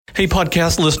Hey,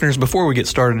 podcast listeners, before we get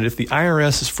started, if the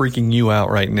IRS is freaking you out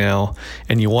right now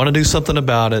and you want to do something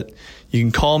about it, you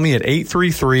can call me at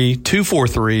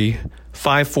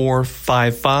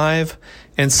 833-243-5455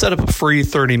 and set up a free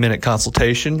 30-minute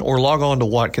consultation or log on to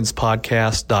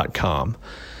watkinspodcast.com.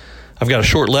 I've got a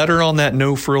short letter on that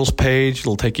no frills page.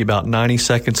 It'll take you about 90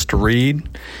 seconds to read.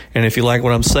 And if you like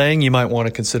what I'm saying, you might want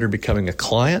to consider becoming a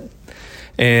client.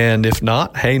 And if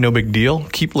not, hey, no big deal.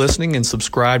 Keep listening and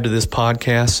subscribe to this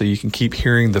podcast so you can keep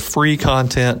hearing the free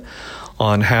content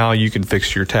on how you can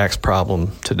fix your tax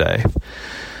problem today.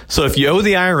 So if you owe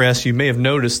the IRS, you may have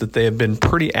noticed that they have been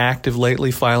pretty active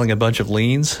lately filing a bunch of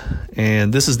liens.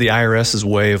 And this is the IRS's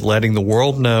way of letting the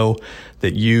world know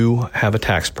that you have a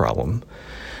tax problem.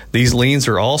 These liens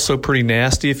are also pretty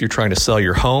nasty if you're trying to sell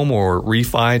your home or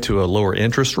refi to a lower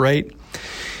interest rate.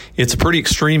 It's a pretty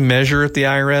extreme measure at the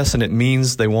IRS, and it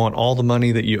means they want all the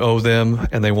money that you owe them,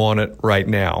 and they want it right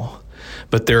now.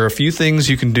 But there are a few things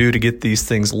you can do to get these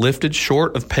things lifted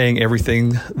short of paying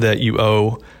everything that you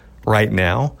owe right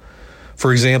now.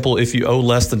 For example, if you owe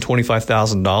less than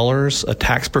 $25,000, a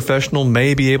tax professional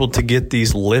may be able to get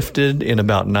these lifted in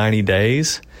about 90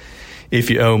 days. If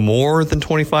you owe more than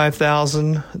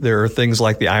 $25,000, there are things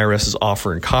like the IRS is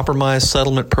offering compromise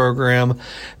settlement program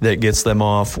that gets them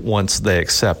off once they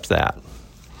accept that.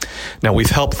 Now, we've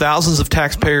helped thousands of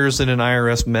taxpayers in an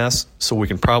IRS mess, so we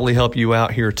can probably help you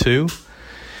out here too.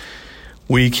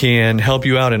 We can help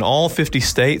you out in all 50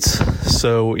 states.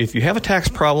 So if you have a tax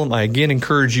problem, I again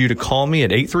encourage you to call me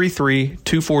at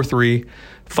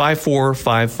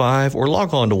 833-243-5455 or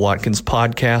log on to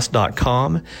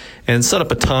watkinspodcast.com and set up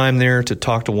a time there to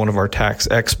talk to one of our tax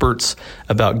experts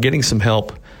about getting some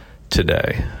help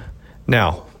today.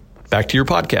 Now, back to your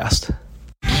podcast.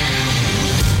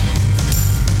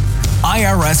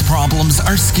 IRS problems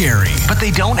are scary, but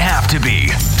they don't have to be.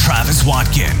 Travis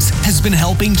Watkins has been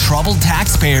helping troubled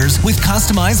taxpayers with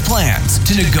customized plans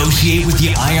to negotiate with the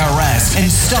IRS and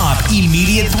stop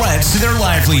immediate threats to their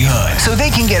livelihood so they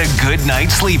can get a good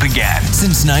night's sleep again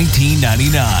since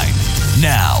 1999.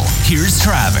 Now, here's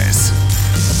Travis.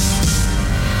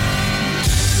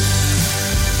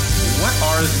 What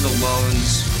are the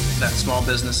loans that small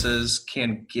businesses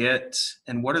can get,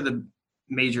 and what are the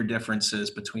major differences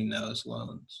between those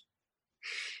loans?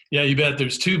 Yeah, you bet.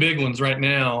 There's two big ones right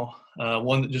now.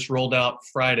 One that just rolled out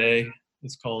Friday.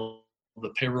 It's called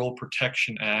the Payroll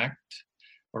Protection Act,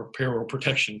 or Payroll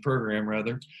Protection Program,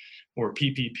 rather, or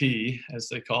PPP, as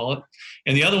they call it.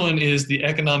 And the other one is the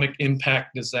Economic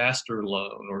Impact Disaster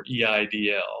Loan, or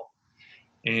EIDL.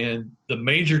 And the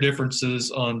major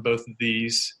differences on both of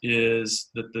these is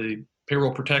that the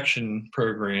Payroll Protection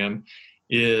Program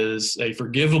is a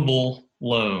forgivable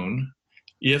loan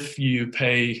if you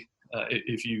pay,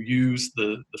 if you use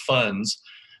the funds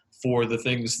for the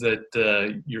things that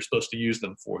you're supposed to use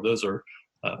them for. Those are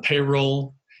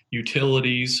payroll,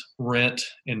 utilities, rent,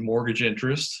 and mortgage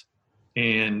interest.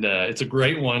 And it's a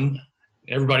great one.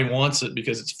 Everybody wants it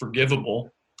because it's forgivable,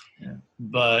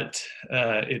 but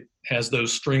it has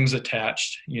those strings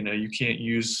attached. You know, you can't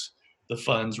use the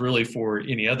funds really for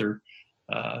any other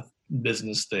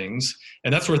business things.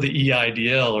 And that's where the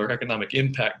EIDL, or Economic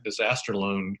Impact Disaster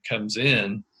Loan, comes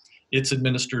in. It's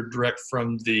administered direct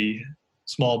from the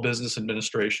Small Business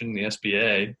Administration, the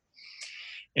SBA.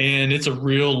 And it's a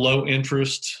real low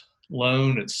interest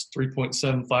loan. It's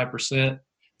 3.75%.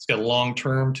 It's got a long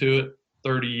term to it,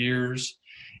 30 years.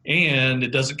 And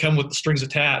it doesn't come with the strings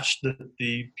attached that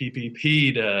the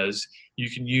PPP does. You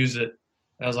can use it,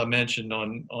 as I mentioned,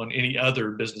 on any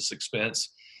other business expense.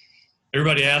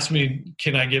 Everybody asks me,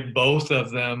 can I get both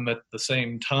of them at the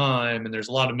same time? And there's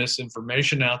a lot of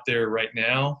misinformation out there right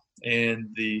now.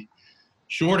 And the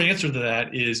short answer to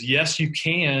that is yes, you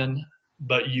can,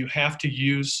 but you have to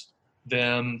use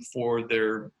them for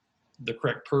the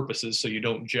correct purposes so you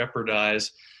don't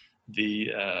jeopardize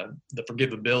the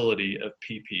forgivability of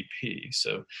PPP.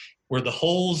 So where the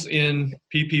holes in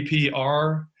PPP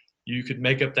are, you could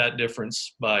make up that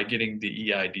difference by getting the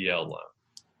EIDL loan.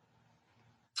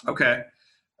 Okay.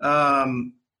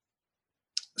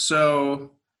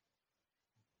 So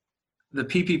the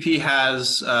PPP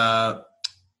has,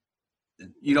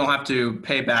 you don't have to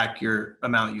pay back your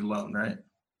amount you loan, right?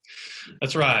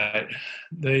 That's right.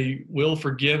 They will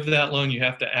forgive that loan. You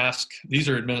have to ask. These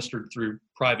are administered through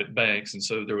private banks. And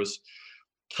so there was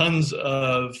tons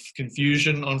of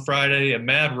confusion on Friday, a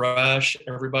mad rush.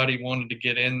 Everybody wanted to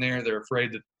get in there. They're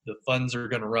afraid that the funds are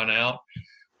going to run out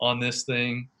on this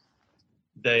thing.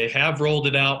 They have rolled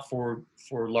it out for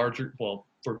larger, well,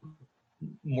 for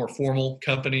more formal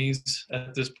companies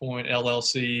at this point,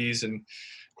 LLCs and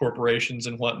corporations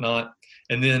and whatnot.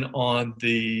 And then on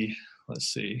the let's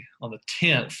see, on the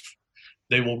 10th,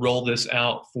 they will roll this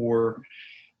out for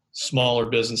smaller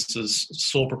businesses,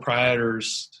 sole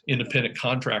proprietors, independent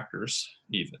contractors,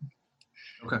 even.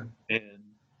 Okay. And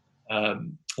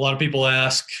a lot of people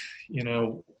ask,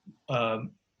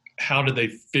 how do they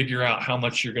figure out how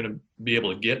much you're going to be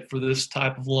able to get for this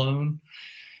type of loan?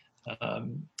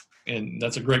 And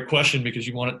that's a great question because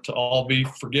you want it to all be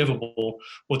forgivable.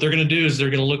 What they're going to do is they're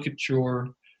going to look at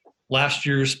your last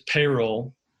year's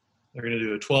payroll. They're going to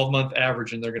do a 12-month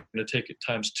average, and they're going to take it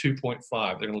times 2.5.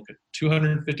 They're going to look at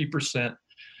 250%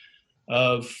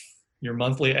 of your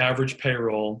monthly average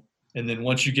payroll. And then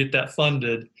once you get that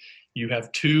funded, you have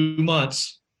 2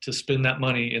 months to spend that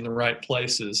money in the right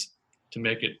places to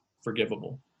make it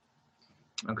forgivable.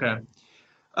 Okay.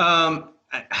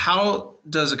 How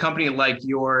does a company like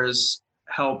yours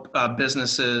help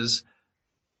businesses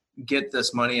get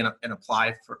this money and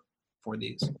apply for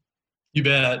these? You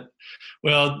bet.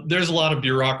 Well, there's a lot of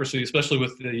bureaucracy, especially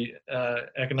with the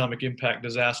economic impact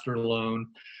disaster loan.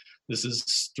 This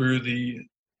is through the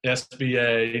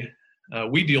SBA.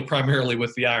 We deal primarily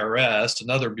with the IRS,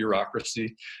 another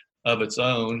bureaucracy of its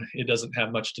own. It doesn't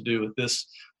have much to do with this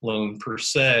loan per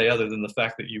se, other than the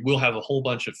fact that you will have a whole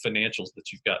bunch of financials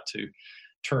that you've got to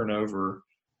turn over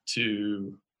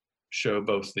to show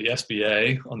both the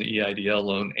SBA on the EIDL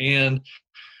loan and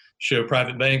show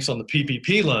private banks on the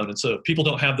PPP loan. And so if people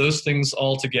don't have those things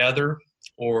all together,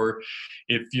 or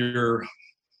if you're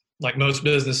like most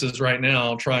businesses right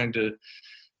now trying to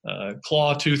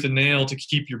claw tooth and nail to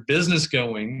keep your business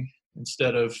going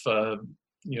instead of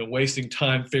wasting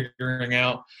time figuring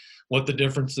out what the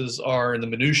differences are in the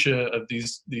minutia of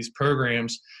these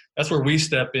programs, that's where we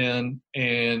step in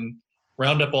and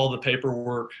round up all the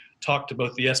paperwork, talk to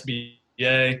both the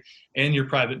SBA and your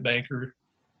private banker,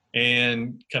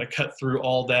 and kind of cut through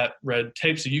all that red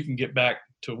tape so you can get back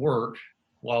to work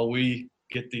while we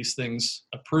get these things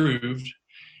approved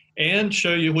and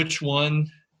show you which one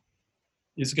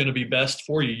is going to be best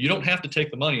for you. You don't have to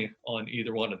take the money on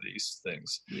either one of these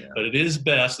things, but it is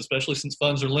best, especially since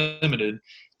funds are limited,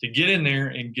 to get in there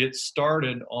and get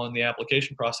started on the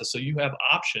application process so you have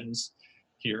options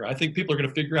here. I think people are going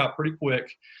to figure out pretty quick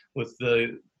with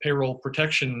the payroll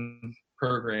protection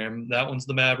program. That one's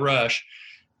the mad rush.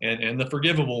 And the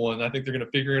forgivable one, I think they're going to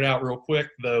figure it out real quick,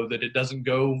 though, that it doesn't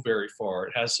go very far.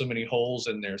 It has so many holes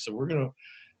in there. So we're going to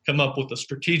come up with a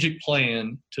strategic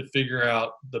plan to figure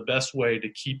out the best way to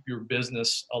keep your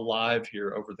business alive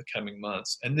here over the coming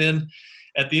months. And then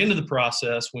at the end of the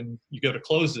process, when you go to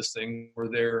close this thing, we're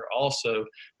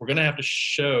going to have to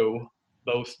show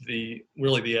both the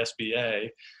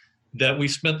SBA that we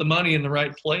spent the money in the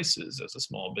right places as a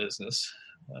small business,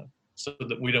 so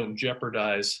that we don't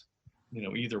jeopardize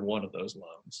either one of those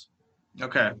loans.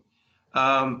 Okay.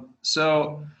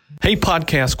 Hey,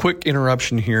 podcast, quick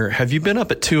interruption here. Have you been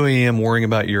up at 2 a.m. worrying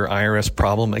about your IRS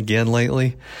problem again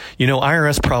lately?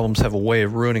 IRS problems have a way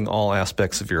of ruining all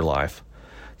aspects of your life.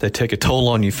 They take a toll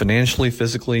on you financially,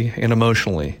 physically, and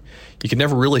emotionally. You can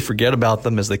never really forget about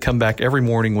them as they come back every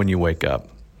morning when you wake up.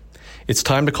 It's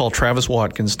time to call Travis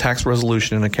Watkins Tax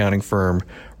Resolution and Accounting Firm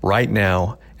right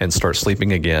now and start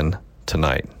sleeping again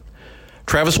tonight.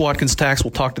 Travis Watkins Tax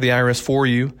will talk to the IRS for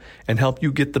you and help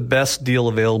you get the best deal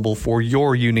available for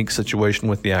your unique situation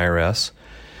with the IRS,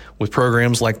 with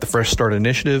programs like the Fresh Start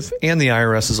Initiative and the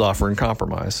IRS's Offer in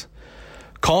Compromise.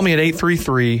 Call me at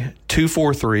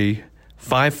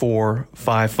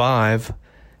 833-243-5455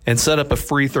 and set up a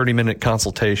free 30-minute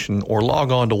consultation, or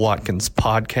log on to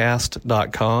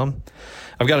watkinspodcast.com.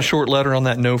 I've got a short letter on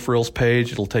that No Frills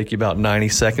page. It'll take you about 90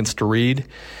 seconds to read.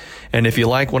 And if you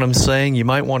like what I'm saying, you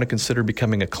might want to consider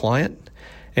becoming a client.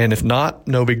 And if not,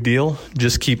 no big deal.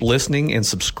 Just keep listening and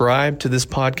subscribe to this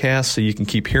podcast so you can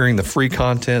keep hearing the free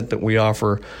content that we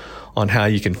offer on how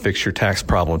you can fix your tax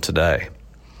problem today.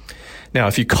 Now,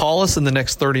 if you call us in the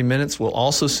next 30 minutes, we'll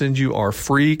also send you our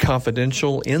free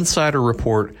confidential insider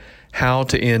report, How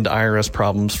to End IRS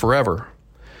Problems Forever.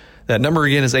 That number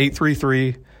again is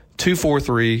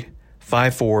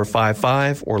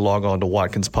 833-243-5455, or log on to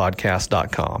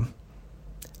watkinspodcast.com.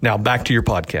 Now back to your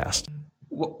podcast.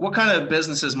 What kind of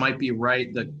businesses might be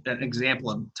an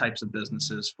example of types of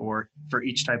businesses for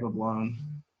each type of loan?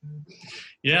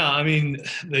 Yeah, I mean,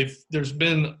 there's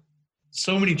been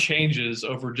so many changes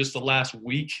over just the last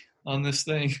week on this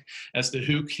thing as to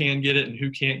who can get it and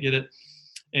who can't get it.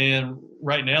 And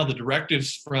right now, the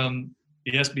directives from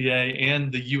the SBA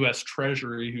and the U.S.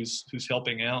 Treasury, who's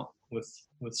helping out with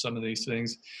some of these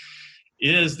things,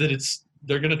 is that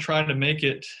they're going to try to make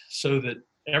it so that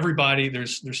everybody,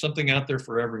 there's something out there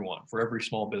for everyone, for every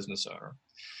small business owner.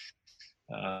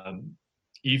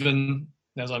 Even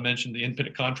as I mentioned, the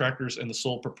independent contractors and the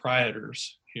sole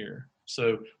proprietors here.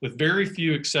 So with very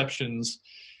few exceptions,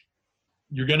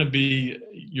 your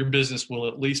business will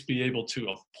at least be able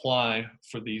to apply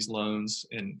for these loans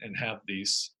and have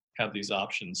these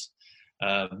options.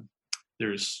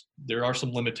 There are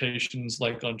some limitations,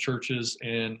 like on churches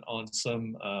and on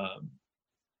some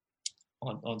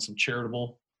on some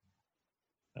charitable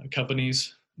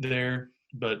companies there,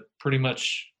 but pretty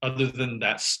much other than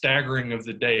that staggering of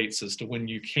the dates as to when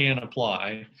you can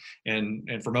apply, and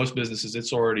for most businesses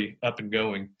it's already up and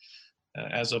going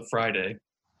as of Friday.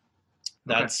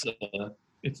 That's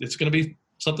it's going to be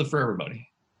something for everybody.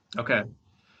 Okay.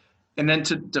 And then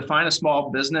to define a small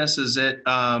business, is it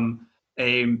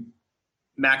a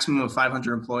maximum of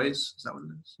 500 employees? Is that what it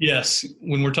is? Yes.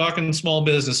 When we're talking small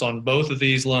business on both of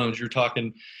these loans, you're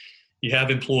talking, you have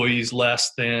employees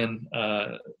less than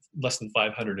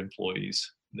 500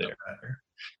 employees there. Okay.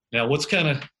 Now, what's kind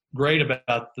of great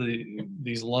about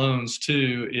these loans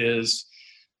too is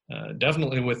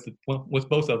definitely with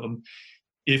both of them,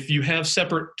 if you have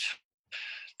separate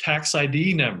tax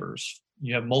ID numbers,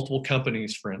 you have multiple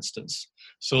companies, for instance,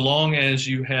 so long as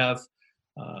you have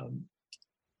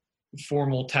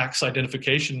formal tax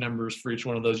identification numbers for each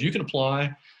one of those, you can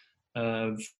apply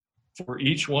for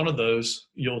each one of those.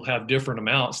 You'll have different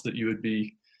amounts that you would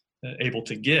be able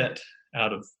to get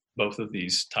out of both of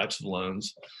these types of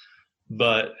loans.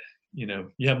 But, you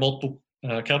have multiple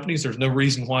companies. There's no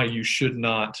reason why you should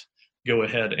not go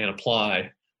ahead and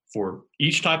apply for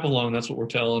each type of loan. That's what we're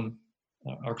telling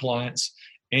our clients,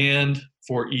 and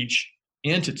for each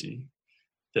entity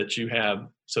that you have,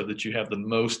 so that you have the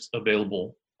most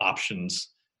available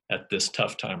options at this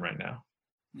tough time right now.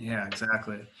 Yeah,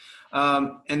 exactly.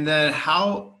 And then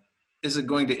how is it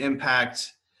going to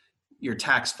impact your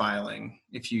tax filing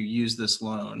if you use this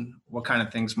loan? What kind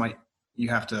of things might you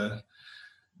have to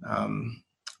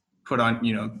put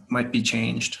on, might be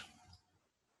changed?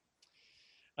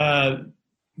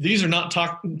 These are not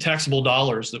taxable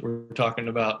dollars that we're talking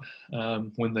about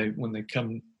when they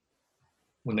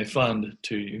fund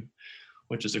to you,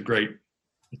 which is a great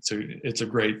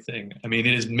thing. I mean,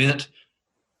 it is meant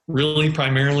really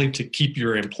primarily to keep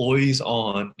your employees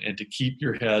on and to keep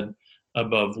your head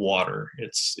above water.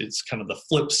 It's kind of the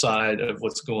flip side of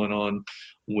what's going on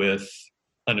with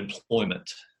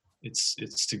unemployment. It's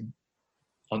to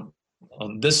on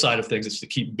this side of things, it's to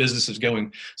keep businesses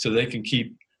going so they can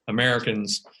keep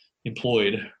Americans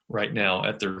employed right now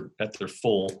at their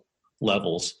full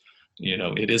levels.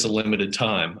 It is a limited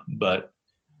time, but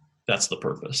that's the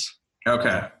purpose.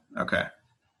 Okay.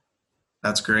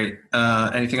 That's great.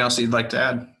 Anything else you'd like to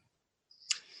add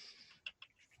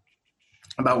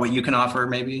about what you can offer,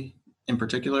 maybe in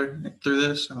particular through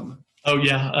this? Oh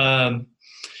yeah.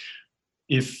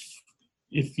 If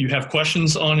you have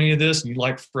questions on any of this and you'd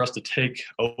like for us to take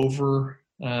over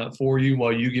for you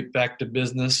while you get back to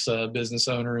business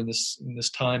owner in this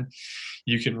time,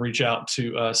 you can reach out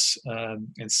to us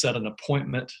and set an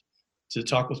appointment to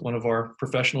talk with one of our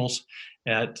professionals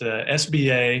at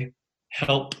SBA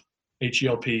help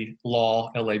HELP law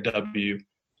LAW.com,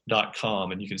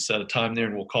 and you can set a time there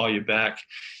and we'll call you back,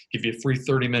 give you a free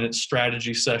 30-minute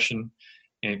strategy session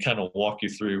and kind of walk you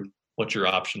through what your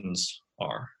options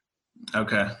are.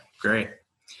 Okay, great.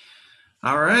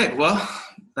 All right. Well,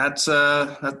 that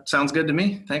sounds good to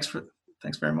me. Thanks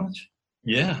very much.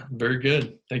 Yeah, very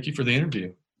good. Thank you for the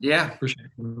interview. Yeah. Appreciate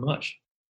it very much.